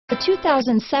The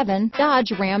 2007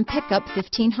 Dodge Ram Pickup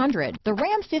 1500. The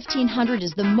Ram 1500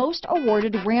 is the most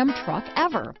awarded Ram truck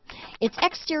ever. Its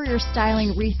exterior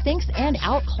styling rethinks and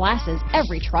outclasses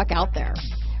every truck out there.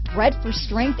 Bred for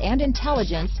strength and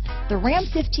intelligence, the Ram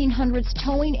 1500's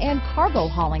towing and cargo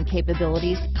hauling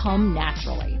capabilities come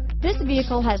naturally. This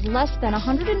vehicle has less than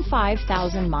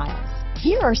 105,000 miles.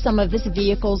 Here are some of this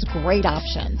vehicle's great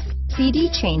options: CD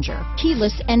changer,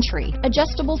 keyless entry,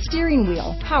 adjustable steering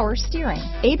wheel, power steering,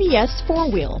 ABS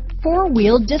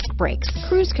four-wheel disc brakes,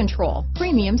 cruise control,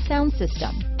 premium sound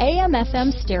system,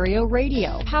 AM/FM stereo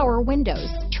radio, power windows,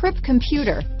 trip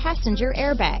computer, passenger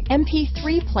airbag,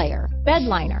 MP3 player, bed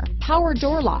liner, power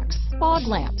door locks, fog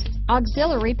lamps,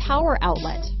 auxiliary power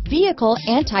outlet, vehicle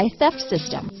anti-theft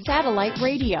system, satellite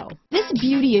radio. This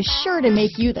beauty is sure to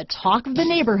make you the talk of the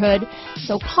neighborhood,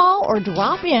 so call or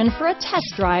drop in for a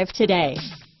test drive today.